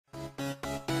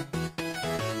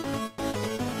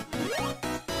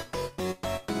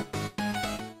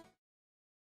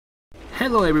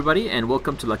Hello everybody and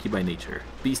welcome to Lucky by Nature.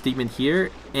 Beastdaemon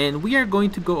here, and we are going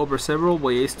to go over several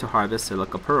ways to harvest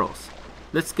Silica Pearls.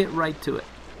 Let's get right to it.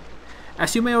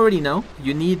 As you may already know,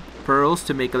 you need pearls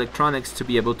to make electronics to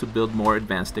be able to build more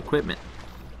advanced equipment.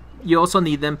 You also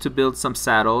need them to build some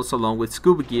saddles along with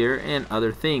scuba gear and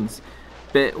other things,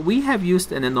 but we have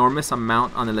used an enormous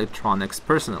amount on electronics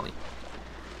personally.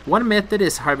 One method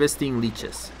is harvesting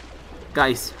leeches.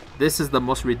 Guys, this is the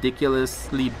most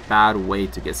ridiculously bad way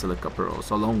to get Silica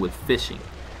Pearls, along with fishing.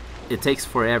 It takes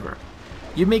forever.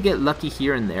 You may get lucky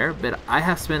here and there, but I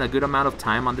have spent a good amount of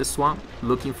time on this swamp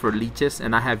looking for leeches,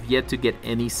 and I have yet to get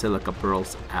any Silica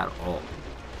Pearls at all.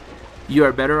 You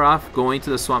are better off going to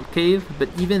the swamp cave, but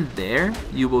even there,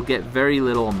 you will get very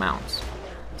little amounts.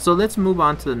 So let's move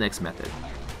on to the next method.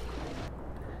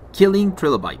 Killing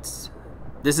trilobites.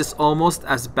 This is almost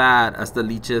as bad as the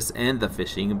leeches and the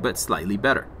fishing, but slightly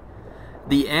better.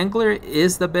 The angler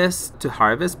is the best to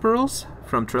harvest pearls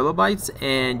from trilobites,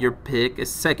 and your pick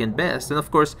is second best. And of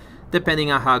course,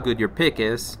 depending on how good your pick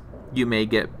is, you may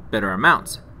get better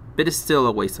amounts, but it's still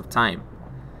a waste of time.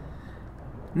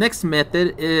 Next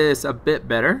method is a bit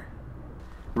better.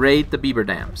 Raid the beaver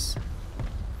dams.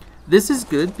 This is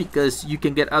good because you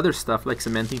can get other stuff like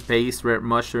cementing paste, rare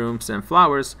mushrooms, and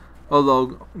flowers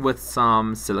along with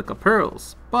some Silica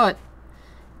Pearls. But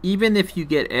even if you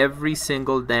get every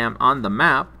single dam on the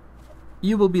map,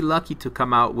 you will be lucky to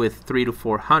come out with 300 to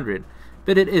 400,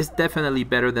 but it is definitely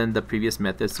better than the previous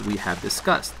methods we have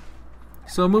discussed.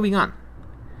 So moving on.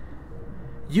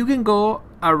 You can go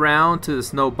around to the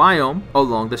snow biome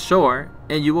along the shore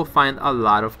and you will find a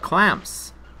lot of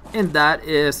clams. And that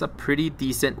is a pretty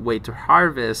decent way to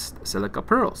harvest Silica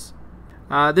Pearls.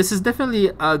 This is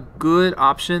definitely a good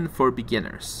option for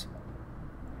beginners.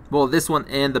 Well, this one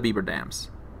and the beaver dams.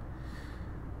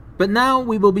 But now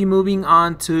we will be moving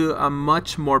on to a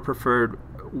much more preferred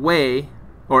way,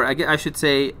 or I should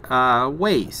say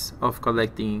ways of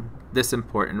collecting this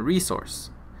important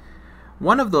resource.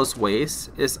 One of those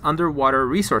ways is underwater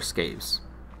resource caves.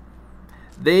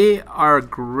 They are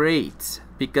great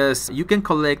because you can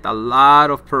collect a lot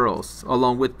of pearls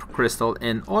along with crystal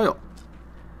and oil.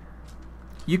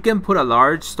 You can put a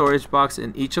large storage box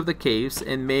in each of the caves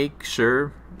and make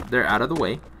sure they're out of the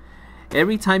way.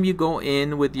 Every time you go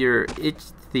in with your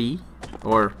ichthyi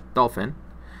or dolphin,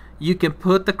 you can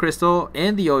put the crystal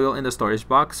and the oil in the storage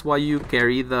box while you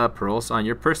carry the pearls on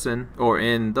your person or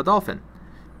in the dolphin.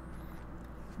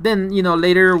 Then,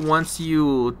 later, once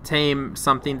you tame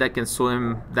something that can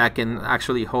swim, that can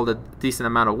actually hold a decent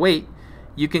amount of weight,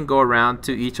 you can go around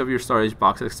to each of your storage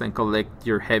boxes and collect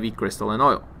your heavy crystal and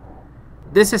oil.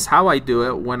 This is how I do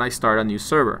it when I start a new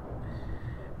server.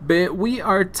 But we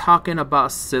are talking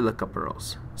about Silica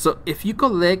Pearls. So if you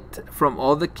collect from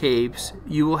all the caves,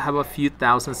 you will have a few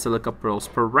thousand Silica Pearls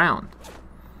per round.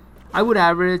 I would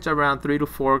average around 3 to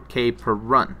 4k per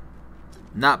run.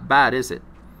 Not bad, is it?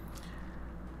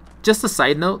 Just a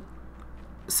side note,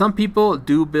 some people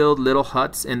do build little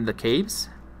huts in the caves,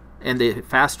 and they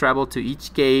fast travel to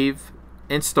each cave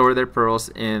and store their pearls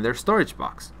in their storage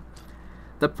box.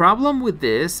 The problem with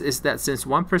this is that since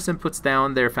one person puts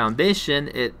down their foundation,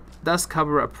 it does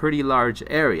cover a pretty large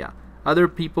area. Other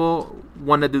people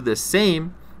want to do the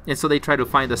same, and so they try to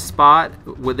find a spot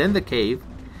within the cave,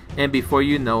 and before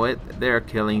you know it, they're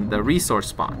killing the resource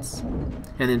spawns.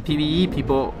 And in PvE,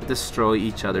 people destroy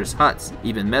each other's huts,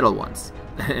 even metal ones,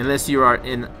 unless you are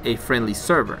in a friendly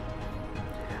server.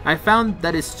 I found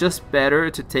that it's just better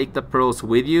to take the pearls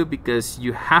with you because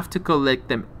you have to collect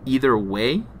them either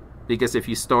way. Because if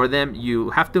you store them,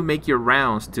 you have to make your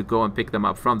rounds to go and pick them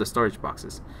up from the storage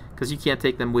boxes, because you can't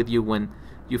take them with you when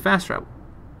you fast travel.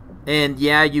 And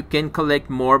yeah, you can collect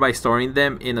more by storing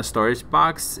them in a storage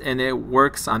box, and it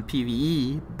works on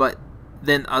PvE, but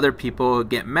then other people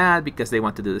get mad because they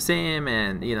want to do the same,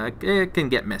 and it can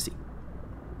get messy.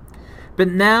 But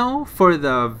now for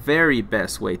the very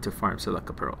best way to farm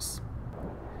Silica Pearls.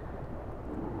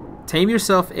 Tame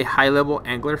yourself a high-level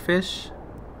anglerfish.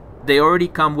 They already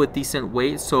come with decent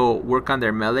weight, so work on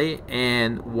their melee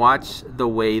and watch the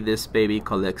way this baby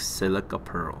collects Silica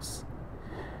Pearls.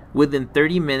 Within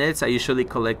 30 minutes, I usually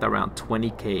collect around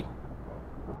 20k.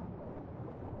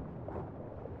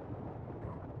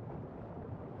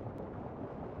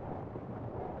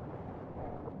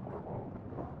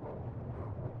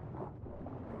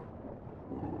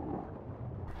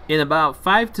 In about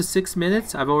 5 to 6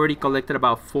 minutes, I've already collected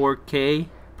about 4k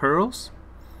pearls.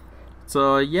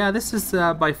 So yeah, this is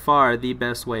by far the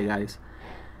best way, guys.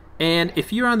 And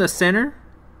if you're on the center,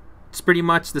 it's pretty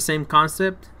much the same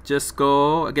concept. Just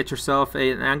go get yourself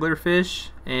an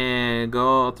anglerfish and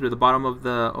go through the bottom of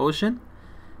the ocean.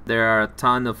 there are a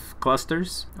ton of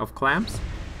clusters of clams.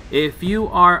 If you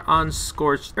are on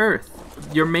scorched earth,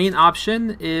 your main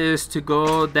option is to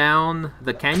go down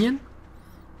the canyon,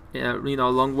 you know,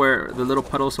 along where the little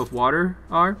puddles of water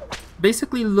are.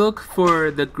 Basically look for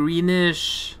the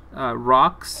greenish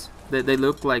rocks. They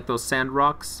look like those sand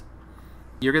rocks.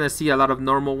 You're gonna see a lot of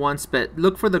normal ones, but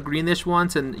look for the greenish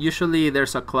ones, and usually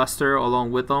there's a cluster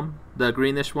along with them. The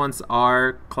greenish ones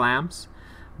are clams,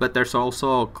 but there's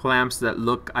also clams that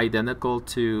look identical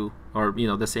to, or you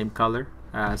know, the same color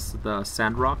as the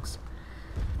sand rocks.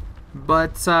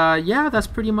 But yeah, that's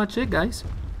pretty much it, guys.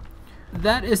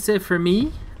 That is it for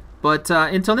me, but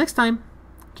until next time,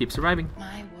 keep surviving.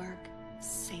 My work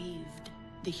saved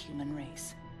the human race.